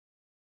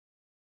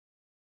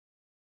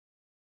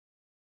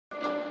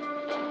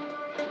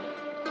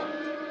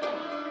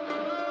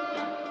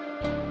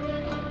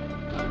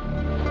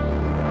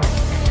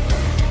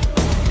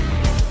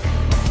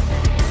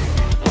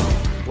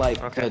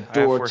like Okay, the I have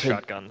door 4 to.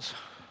 shotguns.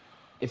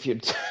 If you,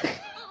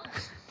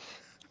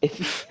 if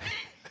you,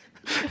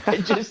 I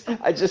just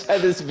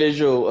had this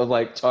visual of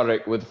like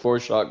Turek with 4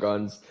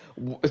 shotguns,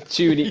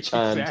 2 in each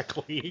hand.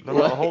 Exactly.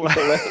 No, hold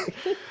on.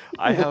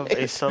 I have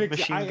a I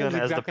submachine am gun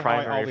as the exactly how I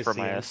primary always for see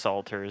my him.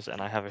 assaulters,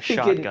 and I have a He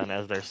can- shotgun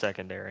as their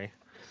secondary.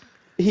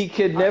 He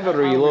could never I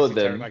always reload see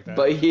Turek them, like that.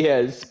 but he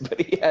has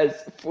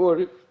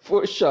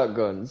four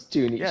shotguns,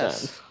 2 in each hand.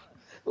 Yes.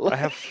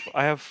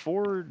 I have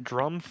 4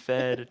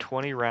 drum-fed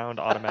 20-round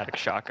automatic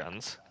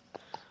shotguns.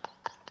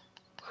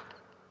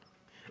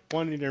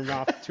 1 in your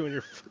mouth, 2 in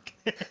your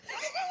fucking.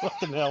 What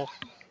the hell?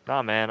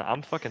 Nah, man,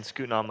 I'm fucking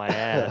scooting on my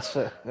ass.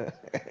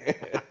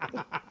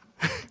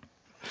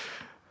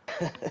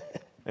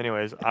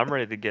 Anyways, I'm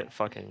ready to get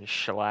fucking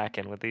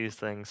shellacking with these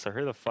things, so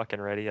hurry the fucking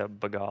ready up,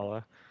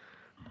 Bagala.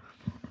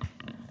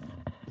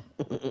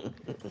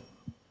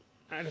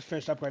 I just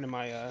finished upgrading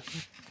my thing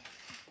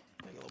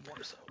a little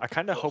more. So. I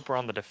kind of hope we're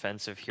on the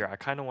defensive here. I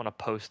kind of want to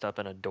post up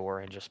in a door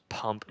and just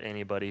pump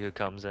anybody who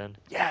comes in.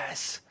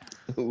 Yes!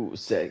 Ooh,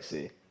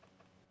 sexy.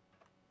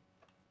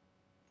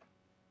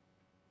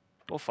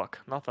 Well, fuck,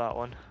 not that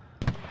one.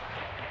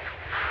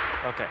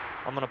 Okay,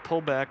 I'm gonna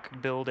pull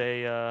back, build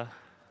a,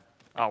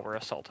 Oh, we're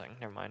assaulting.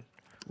 Never mind.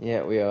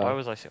 Yeah, we are. Why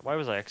was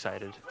I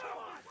excited?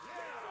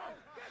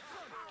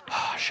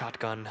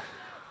 Shotgun.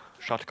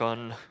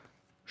 Shotgun.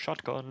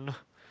 Shotgun.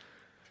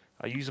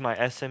 I use my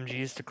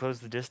SMGs to close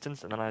the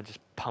distance, and then I just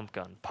pump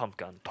gun, pump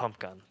gun, pump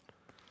gun.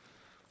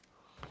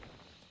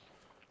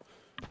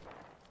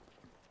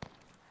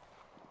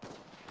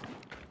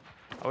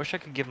 I wish I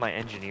could give my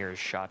engineers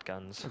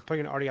shotguns. I'm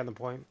putting an arty on the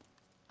point.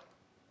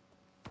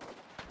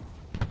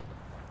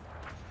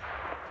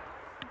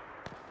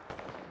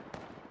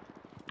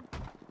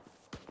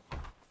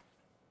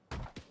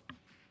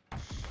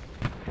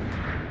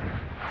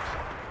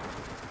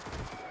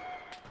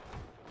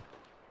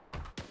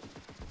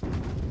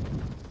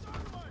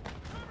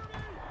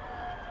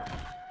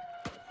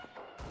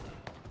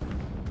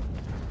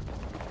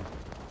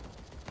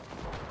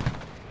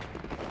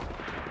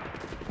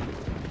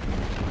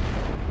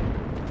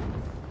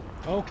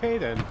 Okay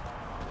then.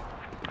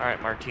 All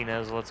right,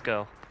 Martinez, let's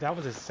go. That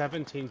was a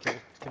 17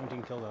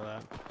 kill of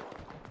that.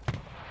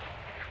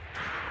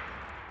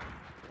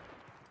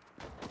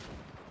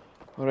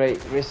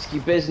 Alright, risky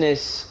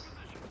business.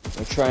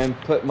 I'll try and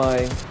put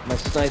my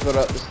sniper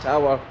up this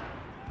tower.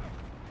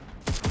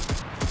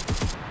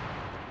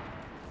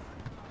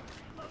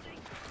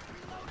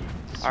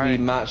 This wee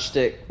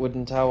matchstick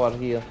wooden tower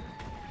here.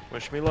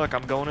 Wish me luck.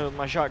 I'm going in with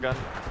my shotgun.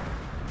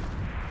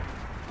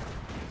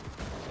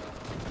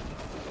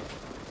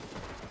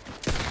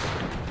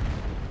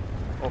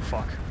 Oh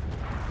fuck.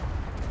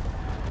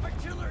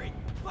 Artillery!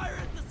 Fire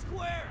at the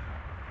square!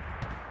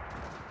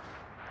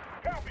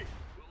 Copy.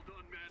 Well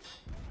done, men.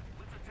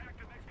 Let's attack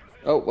the next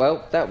position. Oh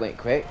well, that went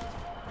quick.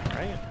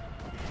 Right.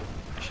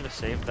 I should have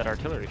saved that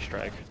artillery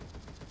strike.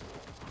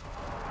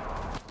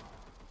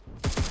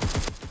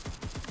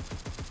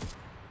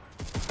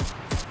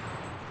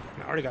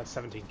 I already got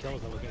 17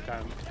 kills, though we can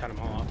cut them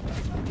all off.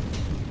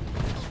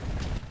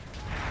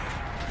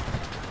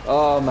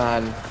 Oh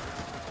man.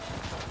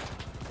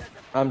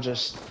 I'm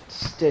just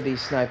steady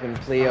sniping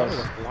players. That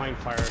was a blind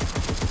fire.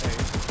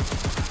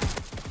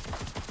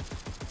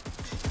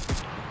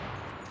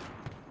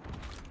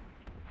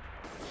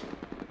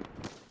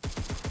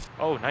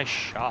 Oh, nice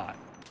shot.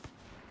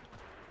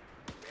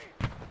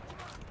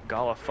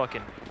 Gala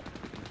fucking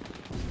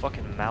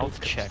mouth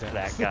checked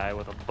that guy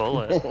with a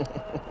bullet.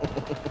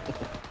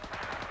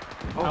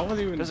 Oh, I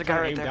wasn't even there's a guy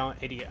right there. down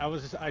 80. I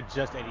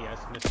just ADS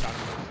missed shot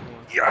him.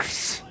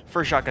 Yes!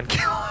 First shotgun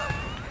kill.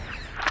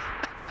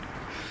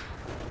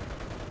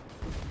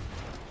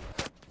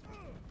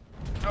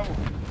 No!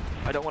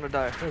 I don't want to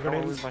die. I don't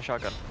want to lose my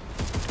shotgun.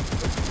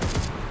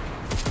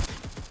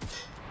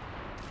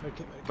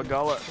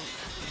 Bagala,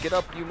 get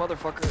up, you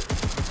motherfucker.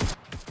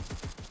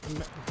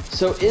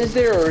 So is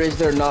there or is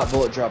there not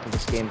bullet drop in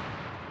this game?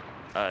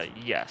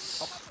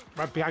 Yes.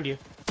 Right behind you.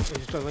 There's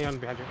just a Leon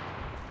behind you.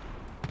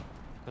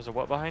 There's a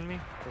what behind me?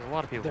 There's a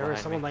lot of people There behind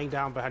is someone me. laying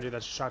down behind you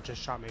that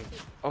just shot me.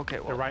 Okay,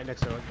 well. They're right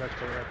next to it, next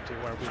to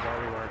where we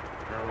were.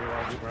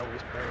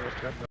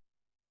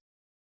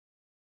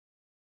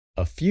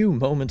 A few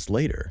moments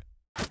later.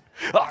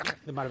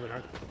 They might have been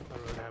hurt.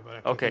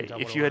 Okay,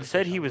 if you had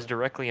said he was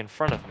directly in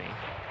front of me,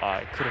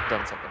 I could have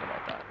done something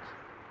about that.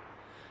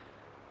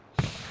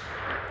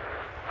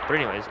 But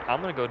anyways,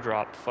 I'm gonna go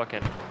drop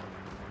fucking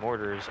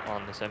mortars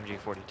on this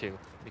MG42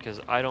 because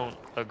I don't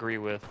agree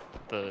with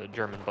the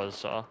German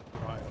buzzsaw.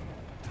 Right.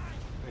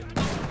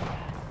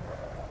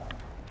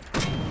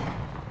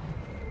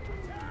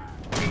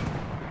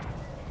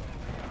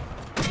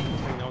 I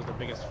think that was the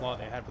biggest flaw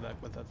they had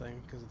with that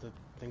thing because the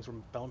things were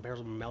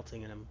barrels were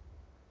melting in them.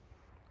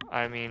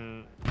 I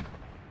mean,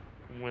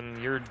 when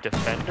you're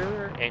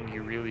defender and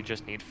you really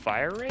just need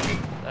fire rate,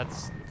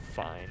 that's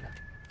fine.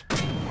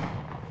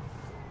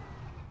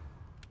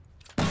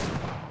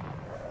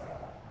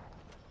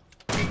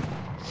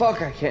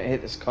 Fuck, I can't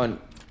hit this cunt.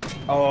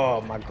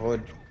 Oh my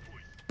god.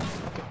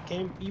 Okay,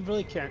 game, you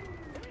really can't.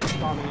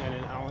 spawning and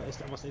then I'll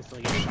almost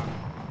instantly get shot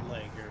in the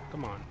leg here.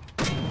 Come on.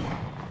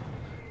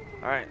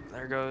 Alright,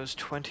 there goes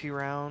 20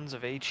 rounds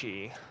of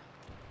HE.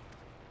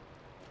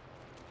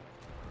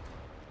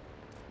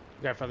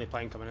 Got a friendly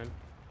plane coming in.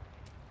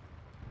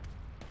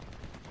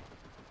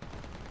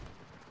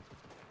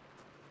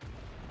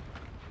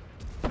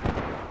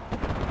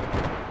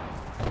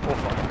 Oh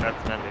fuck,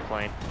 that's an enemy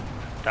plane.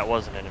 That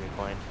was an enemy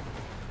plane.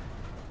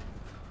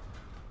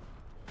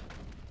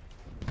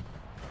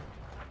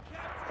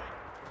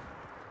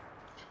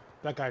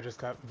 That guy just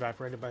got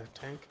evaporated by the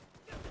tank.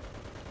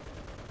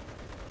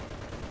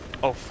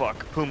 Oh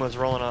fuck, Puma's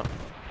rolling up.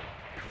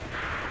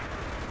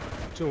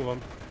 2 of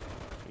them.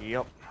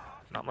 Yep.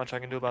 Not much I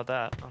can do about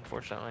that,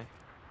 unfortunately.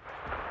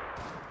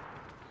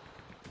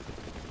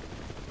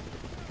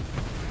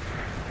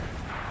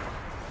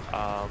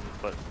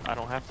 But I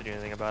don't have to do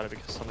anything about it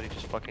because somebody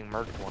just fucking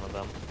murked one of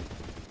them.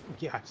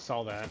 Yeah, I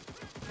saw that.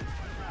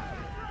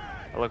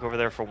 I look over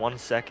there for 1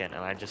 second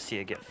and I just see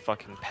it get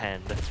fucking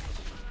penned.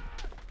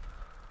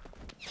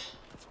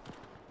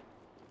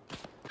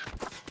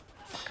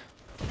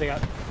 They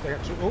got 2.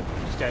 Oh,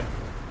 he's dead.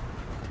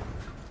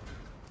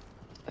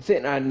 I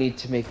think I need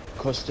to make a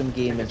custom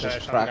game and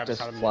just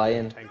practice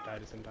flying. Tank died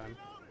at the same time.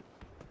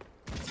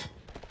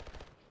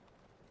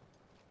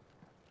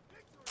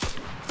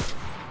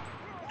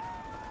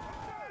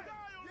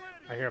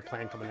 I hear a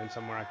plane coming in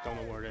somewhere. I don't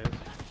know where it is.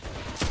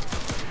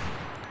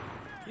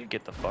 You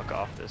get the fuck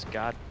off this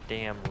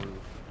goddamn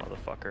roof,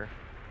 motherfucker.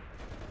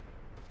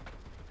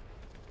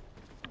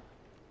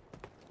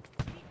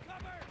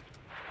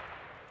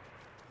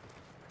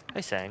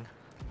 Hey, Sang.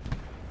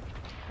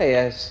 Hey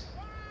guys.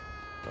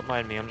 Don't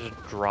mind me, I'm just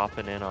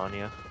dropping in on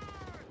you.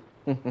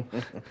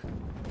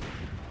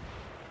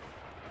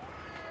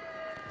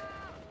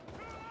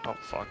 Oh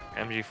fuck,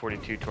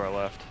 MG42 to our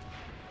left.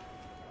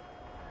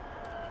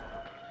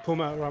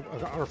 Puma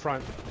our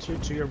front,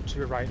 to your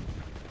right.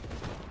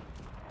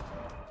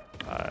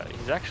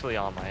 He's actually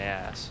on my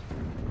ass.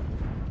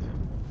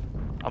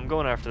 I'm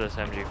going after this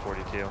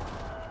MG42.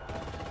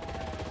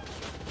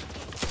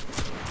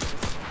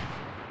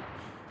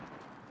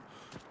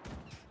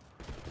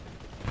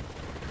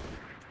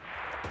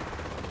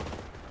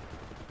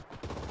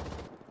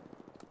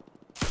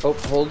 Oh,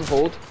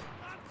 hold.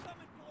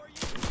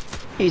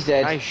 He's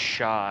dead. Nice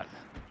shot.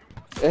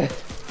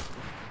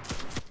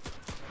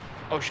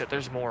 Oh shit,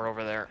 there's more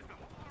over there.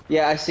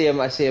 Yeah, I see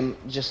him.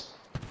 Just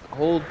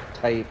hold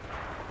tight.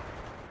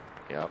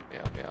 Yep.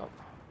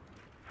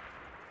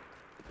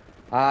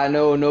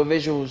 No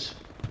visuals.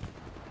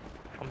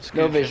 I'm No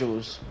scooching.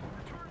 visuals.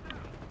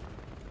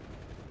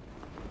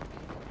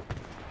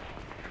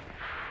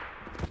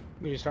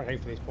 We need to start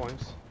heading for these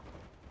points.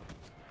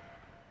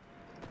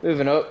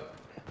 Moving up.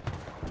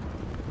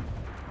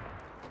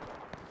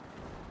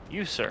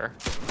 You, sir,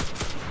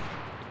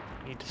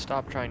 need to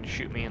stop trying to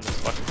shoot me in the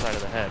fucking side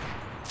of the head.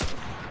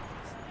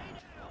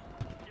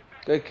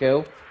 Good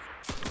kill.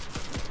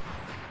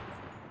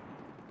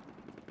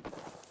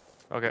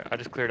 Okay, I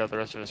just cleared out the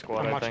rest of the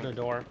squad, I'm I watching think.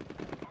 the door.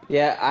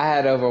 Yeah, I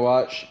had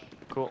Overwatch.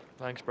 Cool,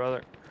 thanks,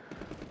 brother.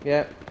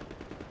 Yeah.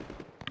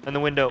 And the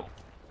window.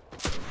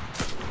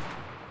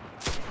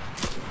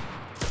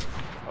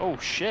 Oh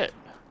shit!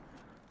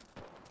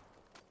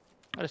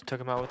 I just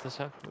took him out with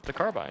the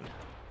carbine.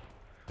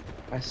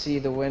 I see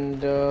the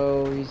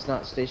window. He's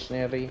not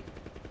stationary.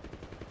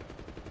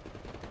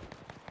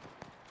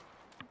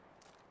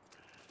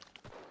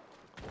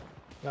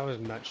 That was a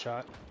nut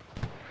shot.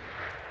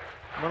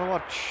 I'm gonna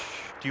watch.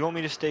 Do you want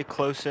me to stay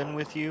close in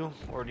with you,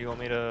 or do you want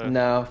me to?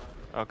 No.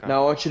 Okay.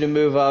 No, I want you to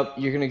move up.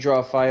 You're gonna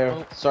draw fire.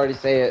 Oh. Sorry to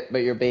say it,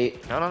 but you're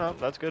bait. No,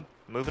 that's good.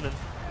 Moving in.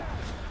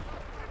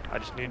 I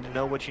just need to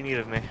know what you need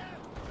of me.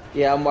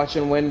 Yeah, I'm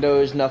watching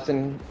windows.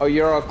 Nothing. Oh,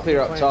 you're all clear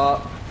up Plane.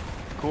 top.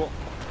 Cool.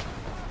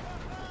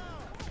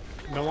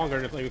 No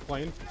longer to play with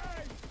plane.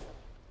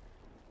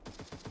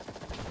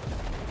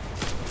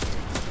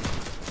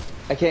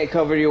 I can't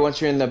cover you once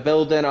you're in the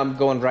building. I'm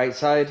going right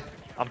side.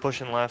 I'm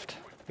pushing left.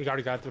 We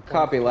already got the point.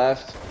 Copy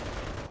left.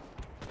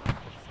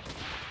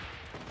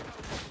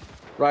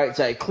 Right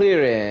side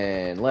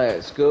clearing.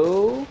 Let's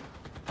go.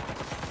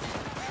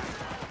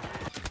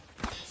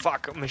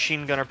 Fuck,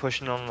 machine gunner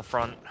pushing on the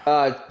front.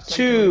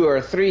 2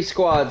 or 3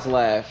 squads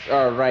left.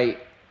 Or right.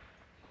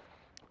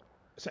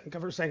 Second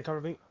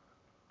cover me.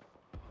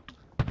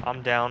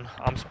 I'm down.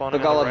 I'm spawning.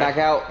 in the Bagala,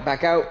 right.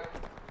 back out.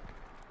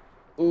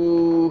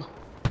 Ooh.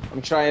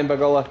 I'm trying,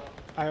 Bagala.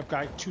 I have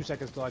got 2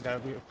 seconds till I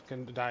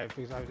can die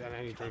because I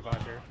need to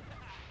revive here.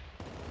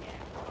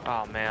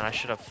 Oh man, I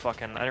should have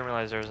fucking. I didn't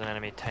realize there was an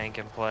enemy tank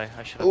in play.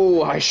 I should have.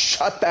 Ooh, I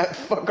shot that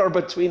fucker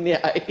between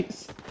the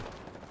eyes.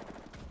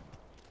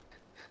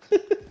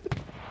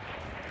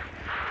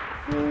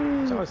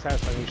 It's always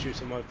satisfying when you shoot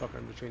some motherfucker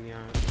in between the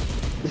eyes.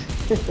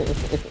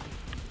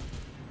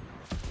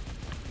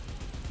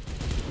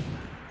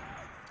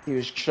 He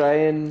was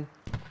trying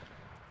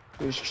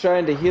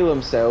to heal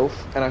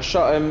himself, and I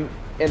shot him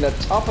in the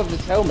top of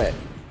his helmet,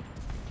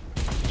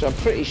 which I'm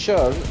pretty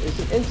sure is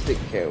an instant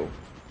kill.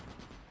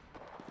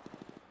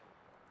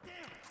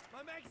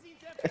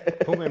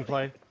 Puma in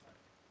play.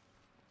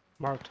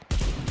 Marked.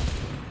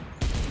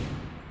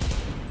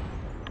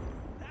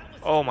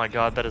 Oh my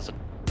god, that is a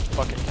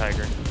fucking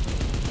tiger.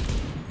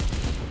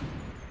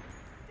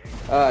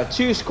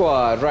 2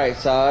 squad, right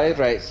side,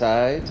 right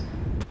side.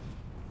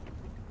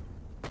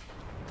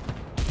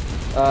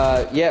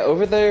 Yeah,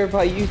 over there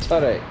by you,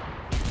 turret.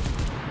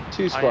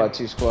 2 I squad, am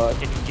 2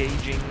 squad.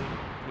 Engaging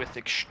with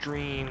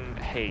extreme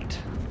hate.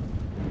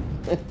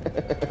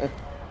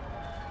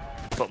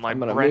 But my I'm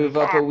gonna brain. move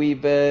up a wee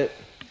bit.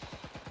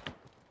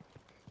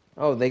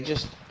 Oh, they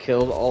just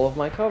killed all of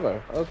my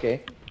cover.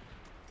 Okay.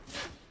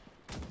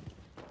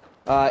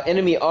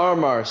 Enemy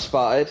armor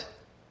spotted.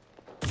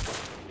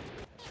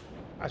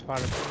 I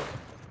spotted.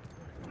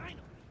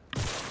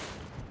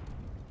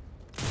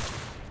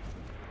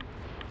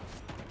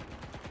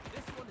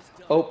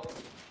 Oh.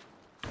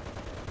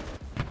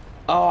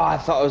 Oh, I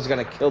thought I was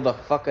gonna kill the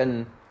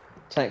fucking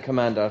tank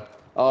commander.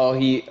 Oh,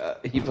 he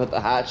put the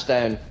hatch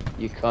down.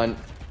 You cunt.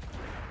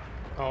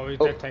 Oh,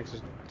 Oh. that tank's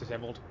is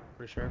disabled.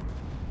 Pretty sure.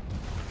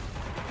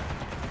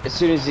 As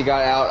soon as he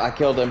got out, I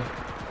killed him.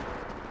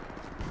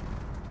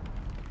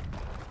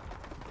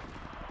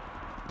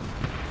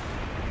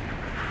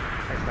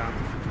 Tank's down.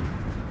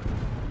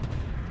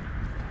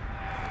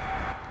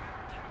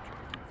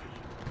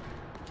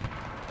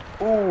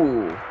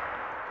 Ooh.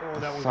 Oh,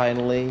 that one.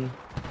 Finally.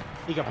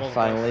 He got I both.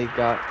 finally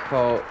got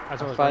caught.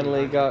 That's what I I was finally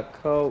running got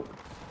caught.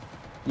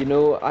 You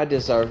know, I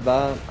deserve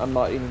that. I'm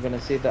not even gonna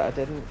say that I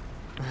didn't.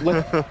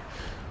 Look.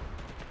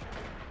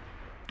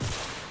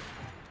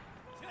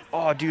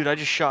 Oh, dude, I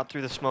just shot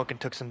through the smoke and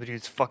took some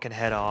dude's fucking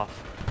head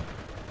off.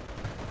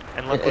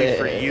 And luckily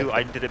for you,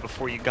 I did it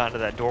before you got into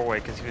that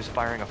doorway because he was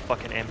firing a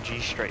fucking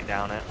MG straight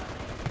down it.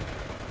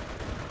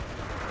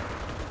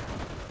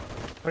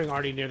 Putting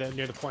Artie near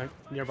the point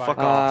nearby. Fuck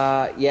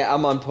off. Yeah,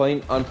 I'm on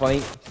point. On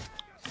point.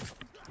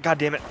 God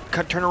damn it.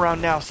 Turn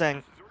around now,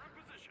 Sang.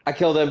 I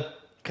killed him.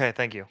 Okay,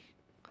 thank you.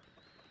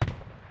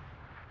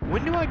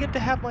 When do I get to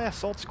have my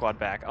assault squad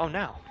back? Oh,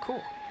 now.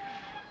 Cool.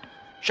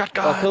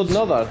 Shotgun. I killed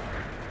another.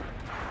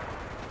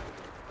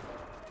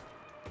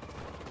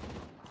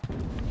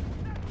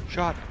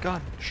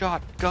 Shotgun,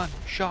 shotgun,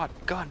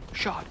 shotgun,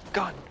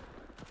 shotgun.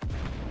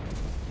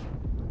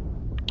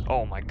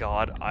 Oh my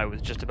god, I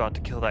was just about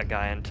to kill that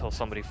guy until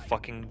somebody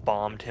fucking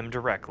bombed him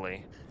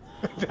directly.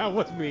 That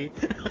was me.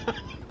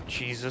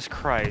 Jesus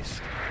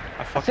Christ.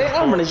 I think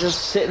I'm gonna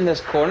just sit in this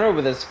corner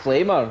with this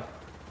flamer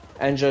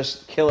and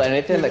just kill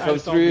anything that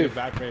comes through.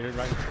 Evaporated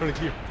right in front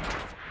of you.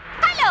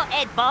 Hello,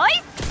 Ed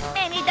boys.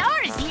 Any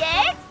doors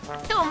yet?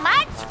 Too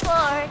much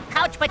for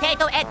couch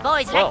potato Ed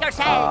boys like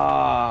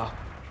yourself.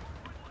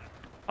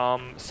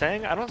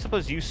 Sang, I don't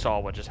suppose you saw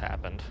what just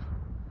happened.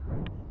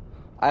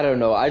 I don't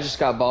know. I just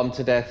got bombed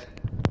to death.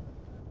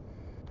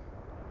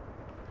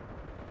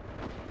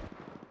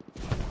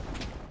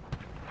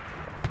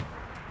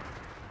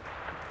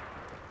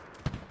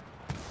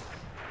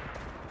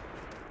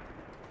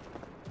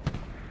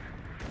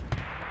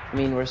 I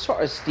mean, we're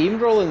sort of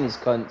steamrolling these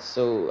cunts,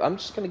 so I'm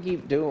just gonna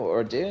keep doing what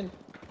we're doing.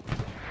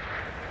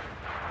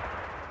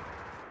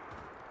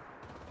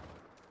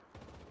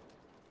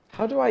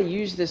 How do I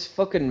use this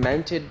fucking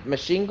mounted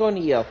machine gun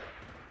here?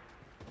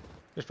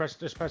 Just press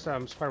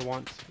square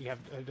once. You have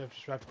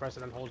to press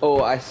it and hold it.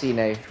 Oh, I see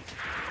now.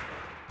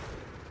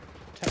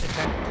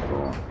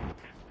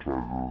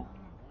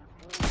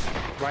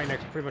 Right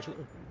next, pretty much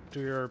to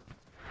your.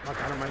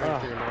 Okay, I don't mind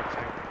to your north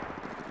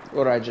tank.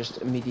 Or I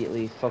just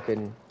immediately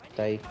fucking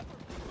die.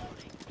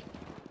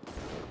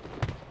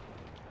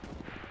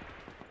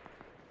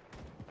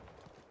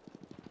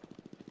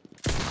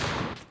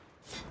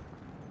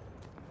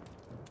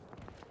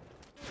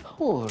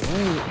 Alright.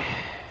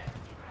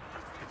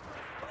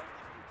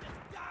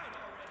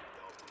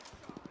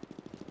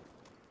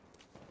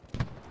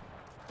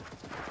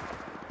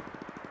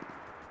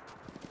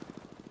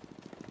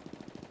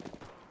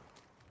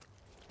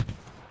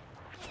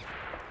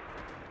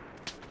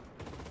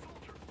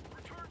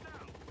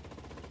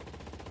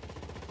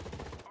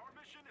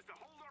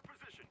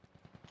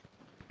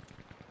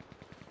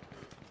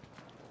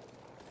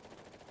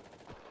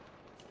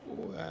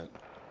 Ooh, that.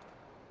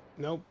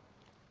 Nope.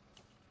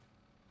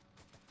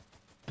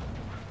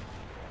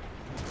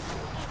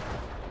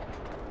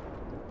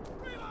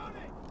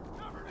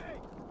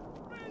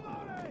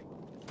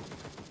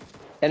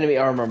 Enemy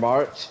armor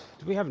marked.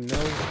 Do we have no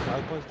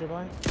rally points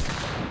nearby?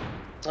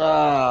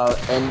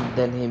 And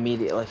then he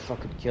immediately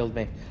fucking killed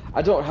me.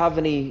 I don't have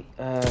any,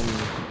 I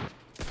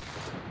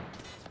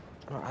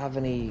don't have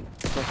any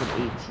fucking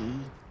AT.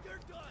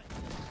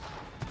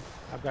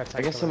 I've got.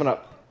 I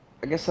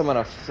guess I'm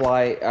gonna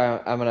fly,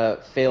 I'm gonna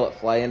fail at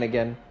flying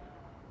again.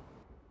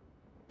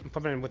 I'm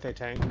coming in with a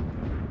tank.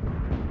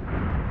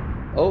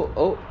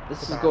 Oh,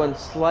 this is going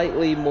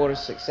slightly more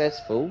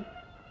successful.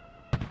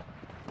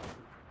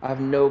 I have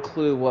no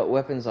clue what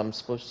weapons I'm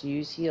supposed to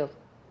use here.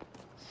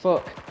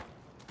 Fuck.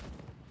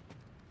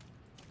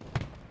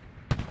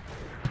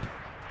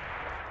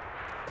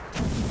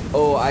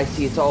 Oh, I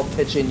see, it's all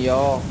pitch and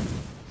yaw.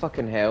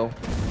 Fucking hell.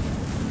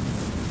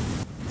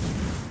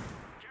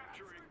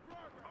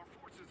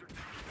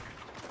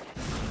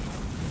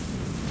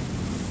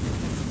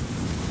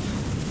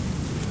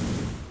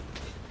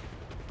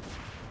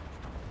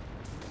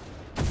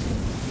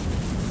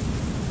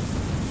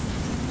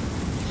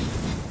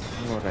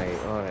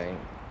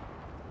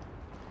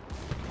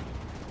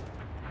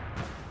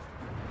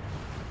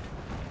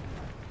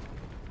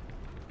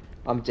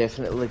 I'm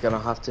definitely gonna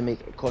have to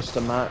make it cost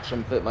a match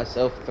and put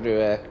myself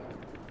through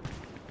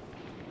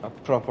a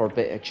proper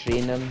bit of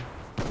training.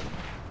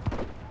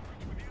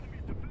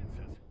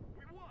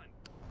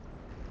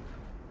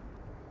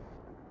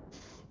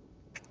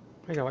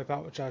 I got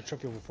Wipeout, which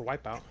trophy for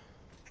Wipeout.